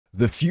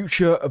The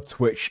future of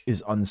Twitch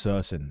is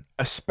uncertain,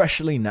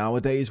 especially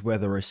nowadays where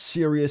there are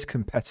serious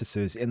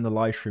competitors in the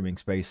live streaming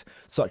space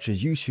such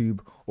as YouTube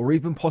or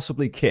even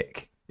possibly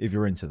Kick, if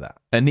you're into that.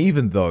 And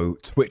even though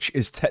Twitch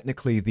is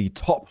technically the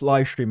top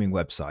live streaming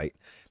website,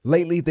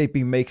 lately they've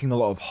been making a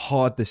lot of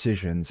hard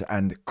decisions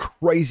and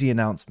crazy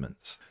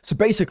announcements. So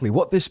basically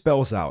what this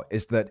spells out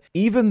is that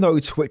even though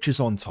Twitch is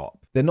on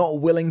top, they're not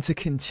willing to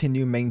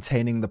continue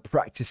maintaining the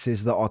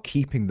practices that are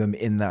keeping them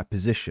in that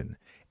position.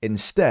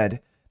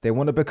 Instead, they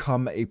want to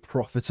become a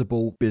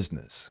profitable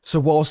business.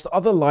 So whilst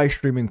other live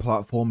streaming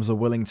platforms are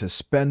willing to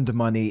spend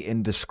money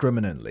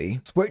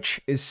indiscriminately, Twitch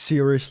is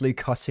seriously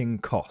cutting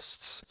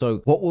costs.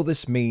 So what will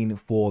this mean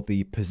for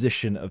the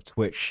position of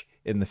Twitch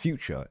in the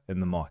future in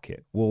the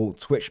market? Will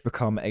Twitch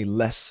become a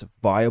less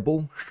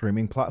viable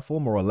streaming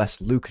platform or a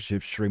less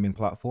lucrative streaming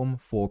platform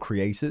for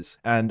creators?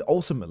 And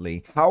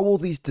ultimately, how will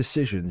these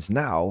decisions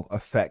now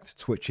affect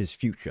Twitch's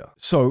future?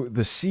 So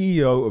the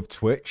CEO of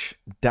Twitch,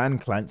 Dan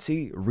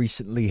Clancy,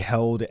 recently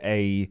held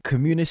a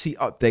community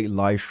update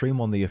live stream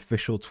on the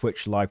official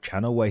Twitch live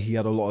channel where he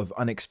had a lot of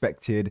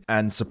unexpected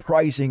and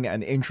surprising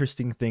and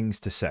interesting things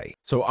to say.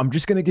 So I'm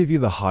just going to give you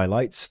the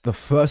highlights, the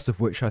first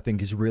of which I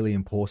think is really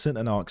important,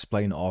 and I'll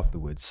explain afterwards.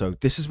 So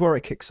this is where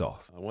it kicks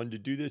off. I wanted to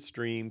do this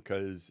stream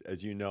because,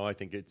 as you know, I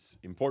think it's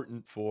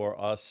important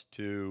for us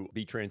to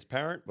be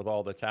transparent with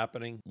all that's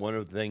happening. One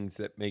of the things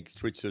that makes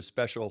Twitch so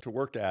special to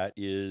work at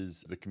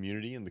is the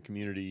community, and the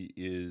community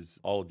is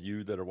all of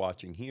you that are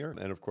watching here,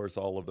 and of course,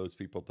 all of those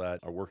people that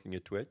are working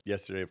at Twitch.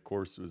 Yesterday, of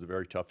course, was a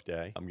very tough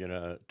day. I'm going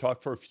to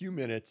talk for a few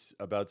minutes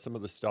about some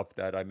of the stuff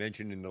that I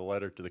mentioned in the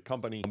letter to the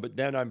company, but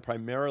then I'm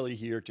primarily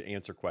here to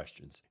answer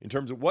questions. In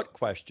terms of what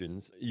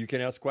questions, you can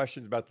ask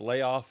questions about the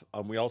layoff.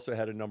 We also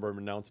had a number of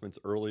announcements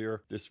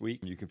earlier this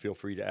week. You can feel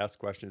free to ask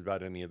questions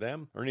about any of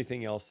them or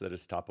anything else that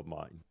is top of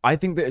mind. I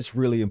think that it's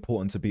really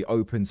important to be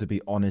open, to be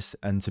honest,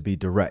 and to be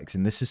direct.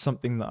 And this is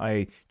something that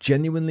I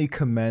genuinely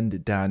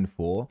commend Dan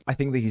for. I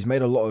think that he's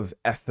made a lot of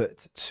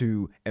effort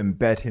to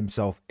embed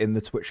himself in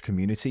the Twitch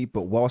community,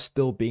 but while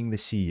still being the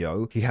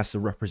CEO, he has to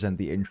represent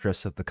the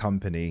interests of the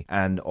company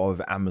and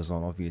of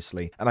Amazon,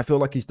 obviously. And I feel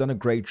like he's done a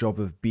great job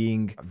of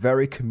being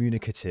very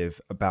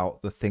communicative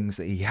about the things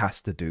that he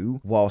has to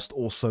do, whilst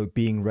also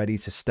being ready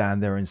to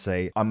stand there and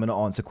say, I'm going to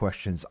answer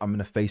questions, I'm going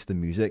to face the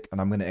music, and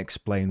I'm going to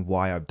explain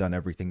why I've done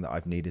everything that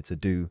I've needed to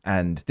do.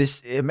 And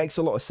it makes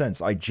a lot of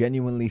sense. I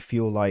genuinely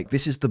feel like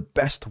this is the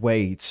best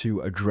way to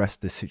address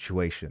this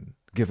situation,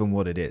 given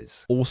what it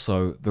is.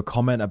 Also, the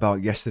comment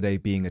about yesterday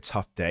being a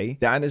tough day,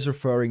 Dan is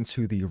referring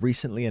to the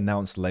recently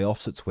announced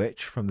layoffs at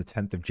Twitch from the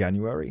 10th of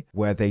January,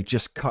 where they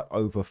just cut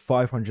over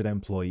 500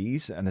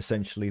 employees and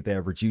essentially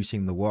they're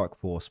reducing the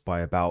workforce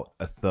by about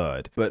a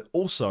third. But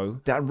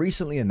also, Dan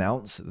recently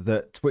announced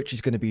that Twitch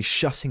is going to be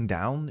shutting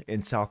down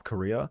in South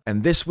Korea,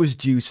 and this was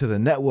due to the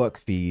network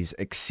fees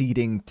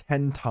exceeding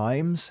 10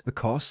 times the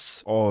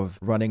costs of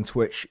running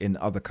Twitch in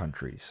other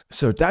countries.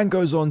 So Dan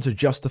goes on to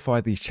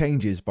justify these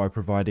changes by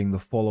providing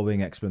the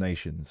following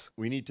explanations.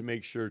 We need to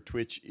make sure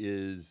Twitch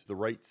is the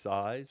right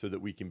size so that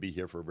we can be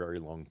here for a very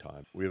long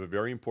time. We have a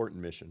very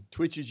important mission.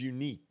 Twitch is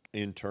unique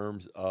in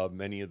terms of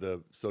many of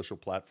the social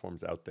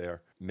platforms out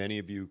there. Many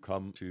of you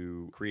come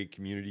to create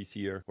communities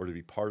here or to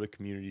be part of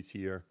communities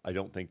here. I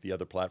don't think the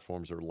other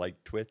platforms are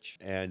like Twitch,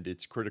 and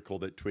it's critical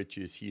that Twitch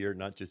is here,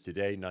 not just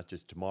today, not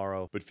just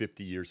tomorrow, but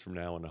 50 years from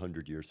now and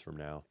 100 years from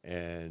now.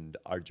 And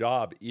our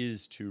job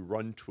is to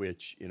run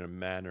Twitch in a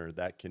manner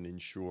that can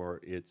ensure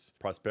its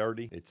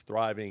prosperity, its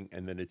thriving,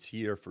 and that it's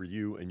here for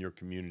you and your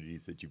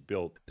communities that you've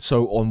built.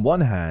 So on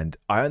one hand,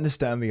 I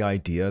understand the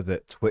idea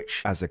that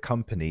Twitch as a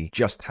company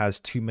just has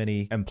too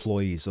many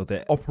employees, or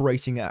they're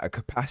operating at a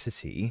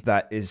capacity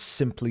that is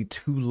simply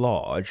too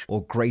large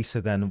or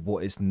greater than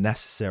what is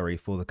necessary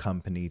for the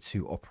company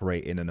to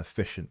operate in an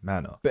efficient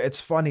manner. But it's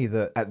funny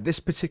that at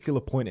this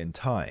particular point in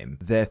time,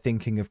 they're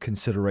thinking of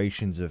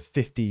considerations of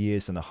 50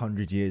 years and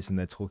 100 years, and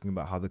they're talking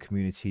about how the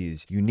community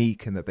is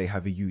unique and that they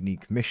have a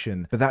unique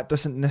mission. But that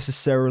doesn't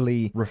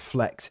necessarily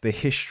reflect the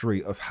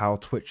history of how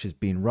Twitch has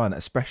been run,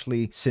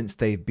 especially since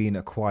they've been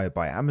acquired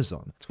by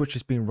Amazon. Twitch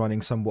has been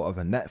running somewhat of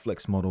a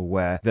Netflix model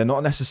where they're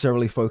not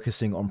necessarily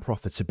focusing on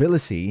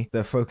profitability,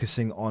 they're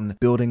focusing on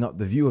building up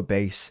the viewer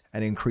base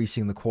and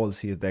increasing the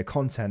quality of their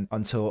content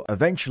until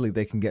eventually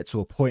they can get to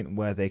a point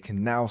where they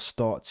can now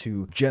start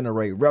to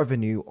generate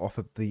revenue off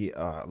of the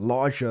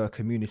larger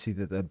community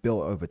that they've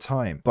built over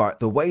time. But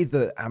the way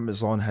that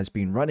Amazon has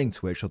been running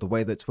Twitch, or the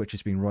way that Twitch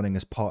has been running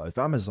as part of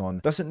Amazon,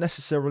 doesn't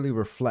necessarily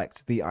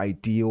reflect the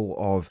ideal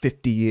of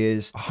 50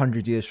 years,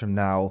 100 years from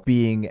now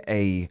being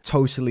a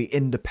totally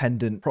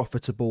independent,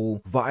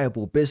 profitable,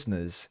 viable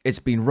business. It's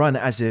been run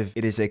as if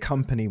it is a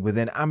company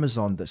within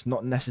Amazon that's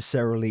not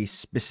necessarily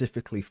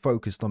specifically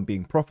focused on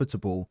being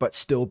profitable, but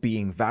still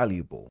being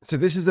valuable. So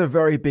this is a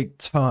very big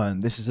turn.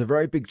 This is a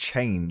very big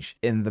change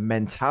in the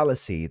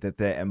mentality that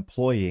they're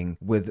employing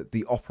with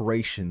the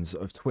operations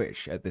of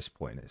Twitch at this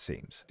point, it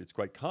seems. It's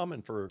quite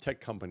common for tech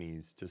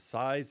companies to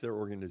size their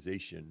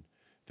organization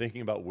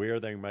thinking about where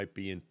they might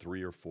be in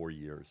 3 or 4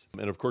 years.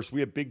 And of course, we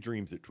have big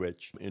dreams at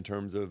Twitch in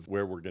terms of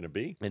where we're going to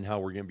be and how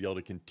we're going to be able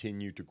to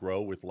continue to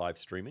grow with live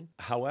streaming.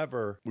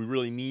 However, we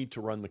really need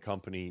to run the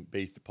company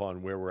based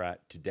upon where we're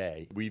at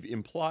today. We've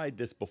implied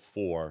this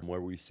before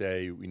where we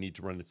say we need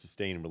to run it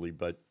sustainably,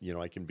 but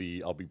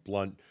I'll be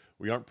blunt.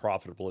 We aren't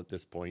profitable at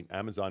this point.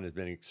 Amazon has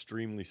been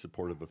extremely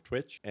supportive of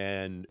Twitch,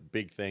 and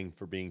big thing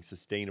for being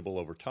sustainable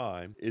over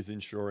time is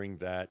ensuring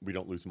that we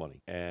don't lose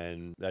money.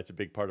 And that's a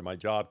big part of my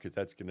job because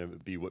that's going to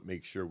be what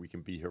makes sure we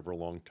can be here for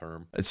long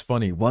term. It's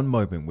funny, one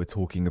moment we're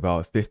talking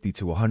about 50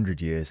 to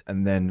 100 years,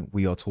 and then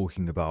we are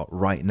talking about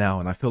right now.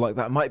 And I feel like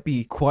that might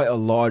be quite a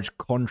large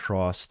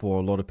contrast for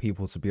a lot of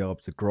people to be able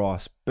to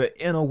grasp. But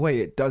in a way,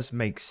 it does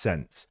make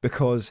sense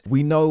because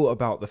we know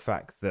about the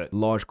fact that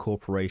large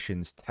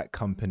corporations, tech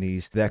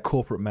companies, their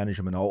corporate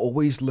management are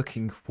always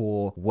looking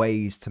for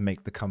ways to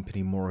make the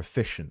company more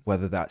efficient,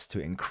 whether that's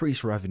to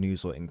increase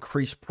revenues or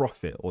increase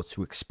profit or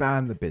to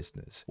expand the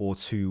business or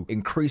to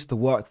increase the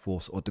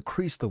workforce or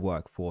decrease the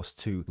workforce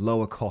to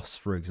lower costs,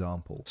 for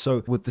example.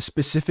 So with the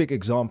specific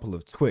example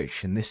of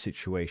Twitch in this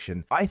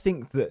situation, I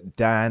think that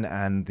Dan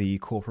and the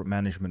corporate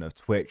management of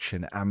Twitch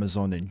and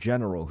Amazon in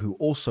general, who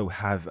also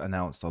have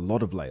announced a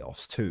lot of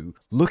layoffs too,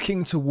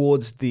 looking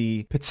towards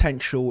the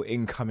potential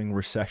incoming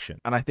recession.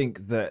 And I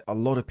think that a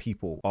lot of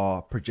people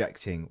are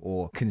projecting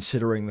or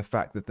considering the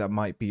fact that there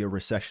might be a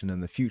recession in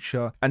the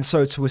future. And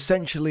so to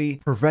essentially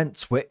prevent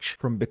Twitch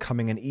from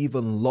becoming an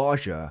even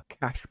larger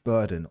cash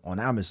burden on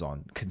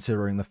Amazon,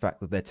 considering the fact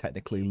that they're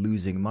technically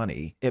losing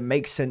money, it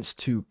makes sense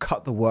to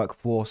cut the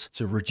workforce,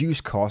 to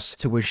reduce costs,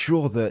 to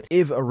ensure that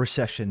if a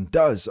recession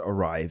does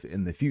arrive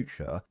in the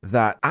future,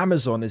 that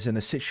Amazon is in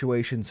a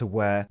situation to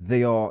where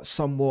they are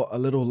somewhat a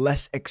little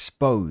less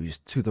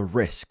exposed to the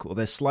risk, or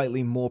they're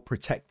slightly more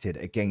protected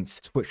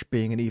against Twitch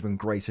being an even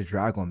greater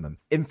drag on them.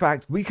 In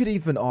fact, we could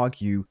even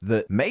argue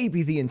that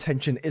maybe the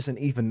intention isn't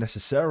even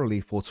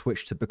necessarily for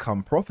Twitch to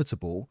become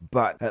profitable,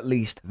 but at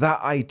least that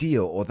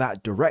idea or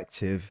that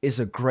directive is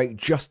a great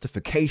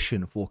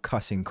justification for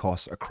cutting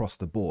costs across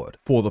the board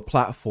for the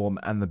platform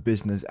and the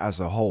business as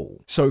a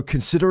whole. So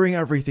considering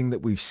everything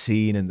that we've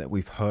seen and that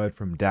we've heard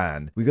from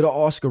Dan, we got to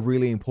ask a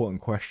really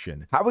important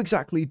question. How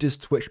exactly does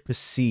Twitch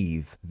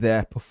perceive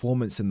their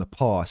performance in the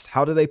past?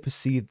 How do they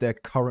perceive their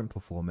current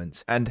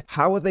performance? And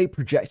how are they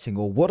projecting,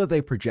 or what are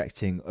they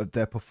projecting of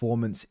their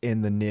performance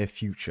in the near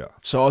future?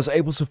 So I was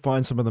able to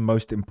find some of the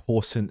most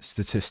important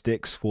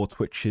statistics for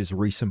Twitch's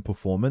recent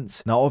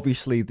performance. Now,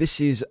 obviously,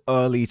 this is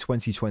early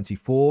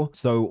 2024,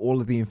 so all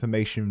of the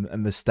information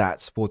and the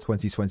stats for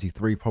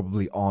 2023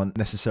 probably aren't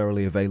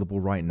necessarily available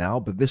right now,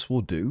 but this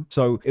will do.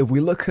 So if we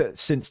look at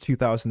since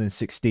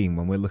 2016,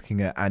 when we're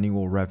looking at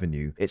annual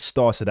revenue, it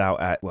started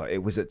out at, well, it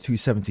was at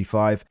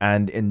 275,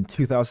 and in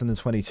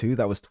 2022,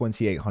 that was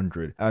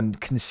 2,800. And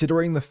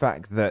considering the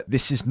fact that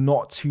this is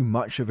not too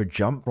much of a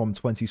jump from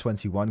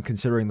 2021,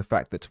 considering the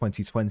fact that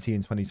 2020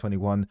 and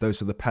 2021,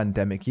 those were the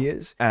pandemic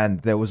years,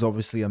 and there was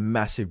obviously a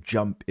massive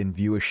jump in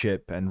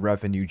viewership and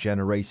revenue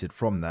generated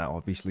from that,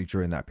 obviously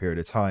during that period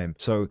of time.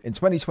 So in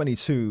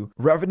 2022,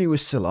 revenue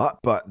is still up,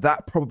 but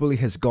that probably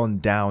has gone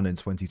down in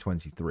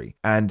 2023.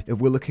 And if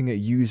we're looking at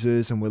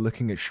users and we're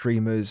looking at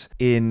streamers,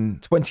 in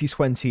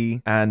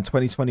 2020 and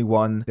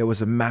 2021, there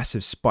was a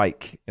massive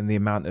spike in the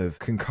amount of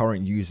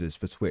concurrent users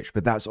for Twitch,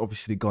 but that's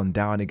obviously gone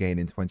down again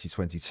in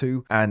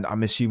 2022. And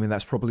I'm assuming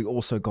that's probably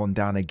also gone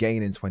down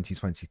again in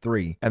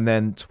 2023. And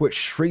then Twitch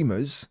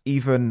streamers,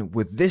 even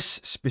with this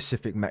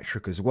specific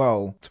metric as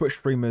well, Twitch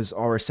streamers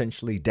are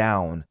essentially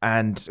down.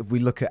 And if we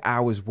look at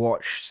hours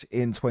watched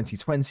in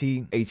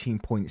 2020,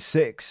 18.6,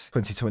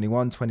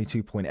 2021,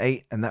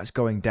 22.8, and that's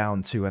going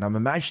down too. And I'm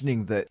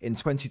imagining that in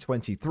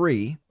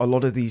 2023, a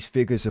lot of these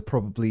figures have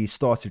probably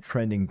started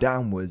trending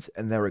downwards,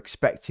 and they're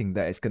expecting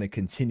that it's going to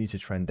continue to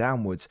trend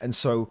downwards. And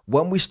so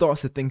when we start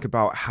to think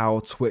about how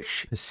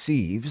Twitch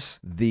perceives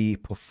the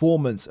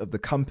performance of the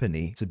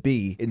company to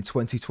be in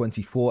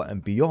 2024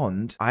 and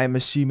beyond, I am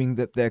assuming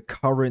that their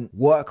current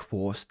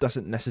workforce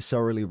doesn't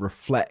necessarily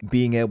reflect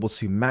being able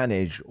to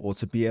manage or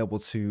to be able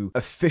to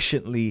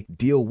efficiently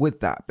deal with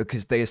that,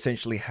 because they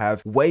essentially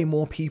have way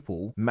more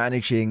people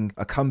managing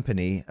a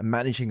company and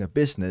managing a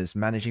business,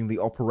 managing the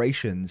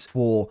operations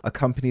for a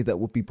company that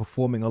would be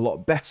performing a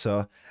lot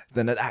better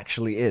than it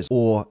actually is,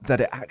 or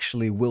that it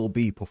actually will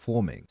be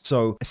performing.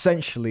 So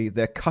essentially,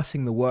 they're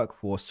cutting the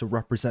workforce to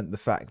represent the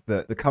fact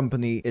that the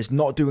company is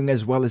not doing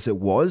as well as it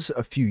was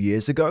a few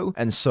years ago,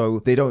 and so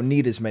they don't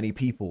need as many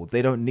people.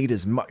 They don't need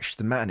as much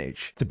to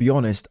manage. To be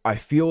honest, I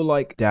feel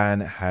like Dan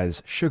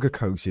has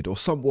sugarcoated or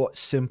somewhat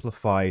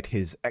simplified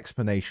his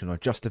explanation or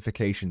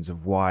justifications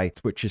of why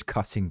Twitch is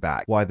cutting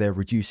back, why they're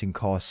reducing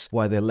costs,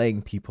 why they're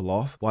laying people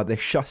off, why they're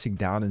shutting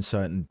down in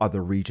certain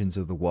other regions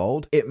of the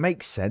world. It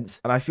makes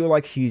sense, and I feel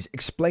like he's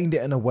explained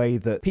it in a way say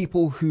that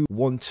people who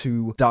want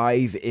to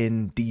dive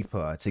in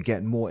deeper to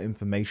get more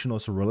information or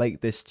to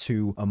relate this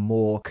to a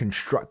more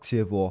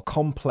constructive or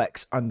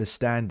complex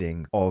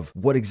understanding of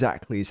what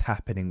exactly is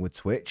happening with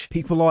Twitch,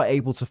 people are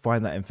able to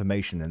find that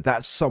information. And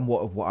that's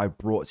somewhat of what I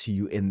brought to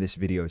you in this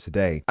video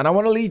today. And I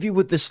want to leave you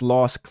with this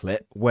last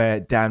clip where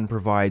Dan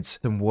provides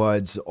some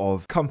words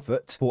of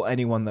comfort for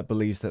anyone that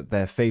believes that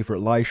their favorite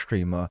live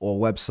streamer or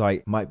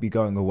website might be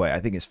going away. I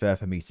think it's fair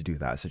for me to do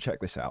that. So check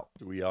this out.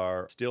 We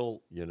are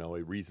still,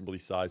 a reasonably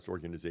sized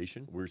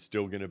organization. We're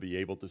still going to be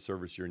able to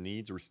service your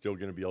needs. We're still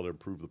going to be able to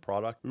improve the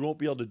product. We won't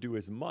be able to do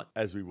as much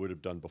as we would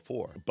have done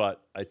before,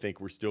 but I think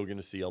we're still going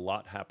to see a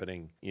lot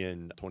happening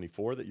in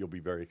 24 that you'll be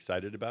very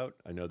excited about.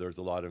 I know there's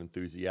a lot of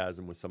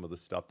enthusiasm with some of the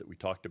stuff that we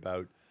talked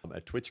about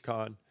at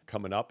TwitchCon.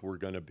 Coming up, we're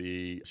going to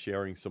be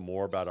sharing some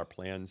more about our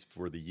plans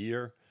for the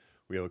year.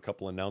 We have a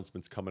couple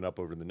announcements coming up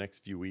over the next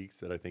few weeks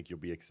that I think you'll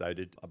be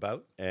excited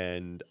about.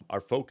 And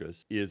our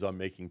focus is on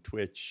making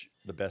Twitch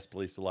the best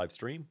place to live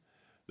stream,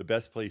 the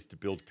best place to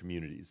build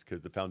communities,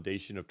 because the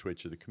foundation of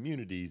Twitch are the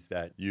communities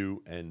that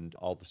you and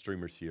all the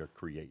streamers here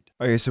create.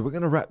 Okay, so we're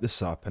going to wrap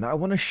this up, and I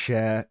want to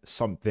share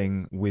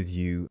something with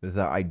you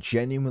that I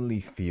genuinely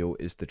feel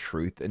is the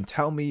truth, and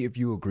tell me if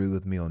you agree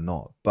with me or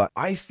not. But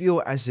I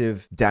feel as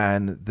if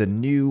Dan, the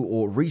new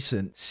or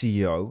recent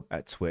CEO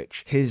at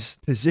Twitch, his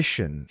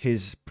position,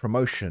 his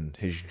promotion,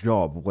 his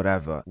job,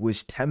 whatever,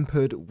 was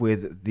tempered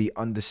with the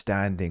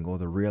understanding or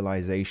the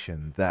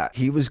realization that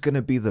he was going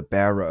to be the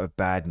bearer of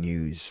bad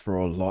news for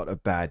a lot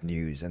of bad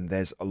news, and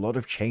there's a lot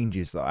of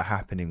changes that are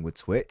happening with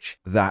Twitch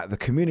that the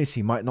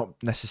community might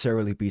not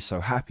necessarily be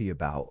so happy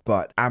about,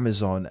 but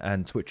Amazon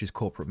and Twitch's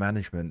corporate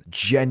management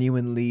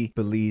genuinely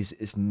believes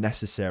is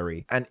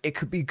necessary, and it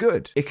could be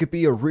good. It could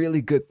be a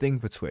really good thing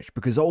for Twitch,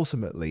 because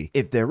ultimately,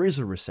 if there is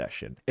a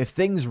recession, if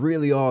things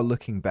really are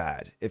looking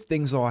bad, if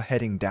things are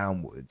heading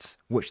downwards,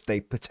 which they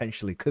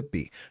potentially could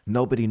be,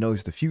 nobody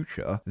knows the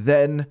future,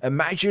 then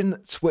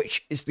imagine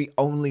Twitch is the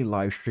only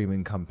live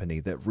streaming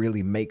company that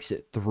really makes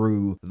it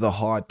through the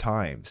hard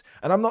times.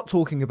 And I'm not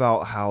talking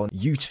about how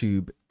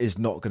YouTube is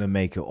not going to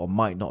make it or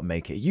might not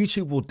make it.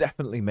 YouTube will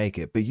definitely make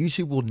it, but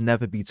YouTube will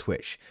never be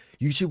Twitch.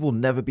 YouTube will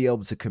never be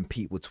able to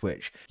compete with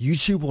Twitch.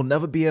 YouTube will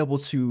never be able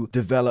to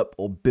develop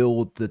or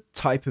build the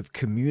type of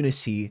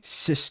community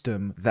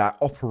system that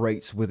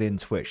operates within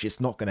Twitch.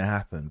 It's not going to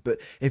happen. But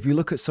if you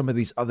look at some of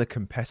these other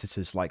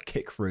competitors like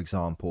Kick, for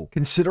example,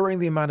 considering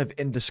the amount of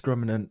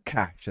indiscriminate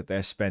cash that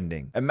they're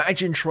spending,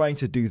 imagine trying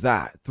to do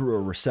that through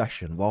a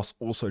recession whilst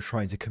also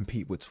trying to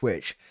compete with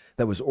Twitch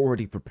that was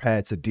already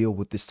prepared to deal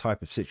with this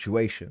type of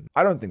situation.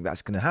 I don't think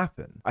that's going to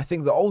happen. I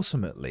think that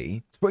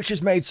ultimately, Twitch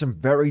has made some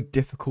very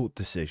difficult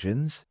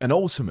decisions, and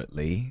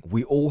ultimately,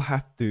 we all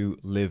have to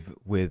live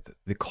with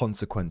the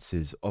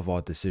consequences of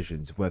our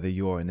decisions, whether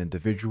you're an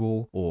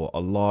individual or a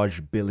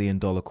large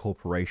billion-dollar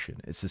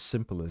corporation. It's as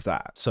simple as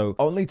that. So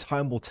only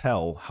time will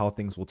tell how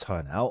things will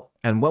turn out,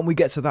 and when we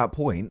get to that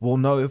point, we'll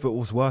know if it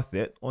was worth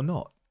it or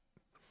not.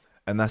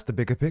 And that's the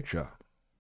bigger picture.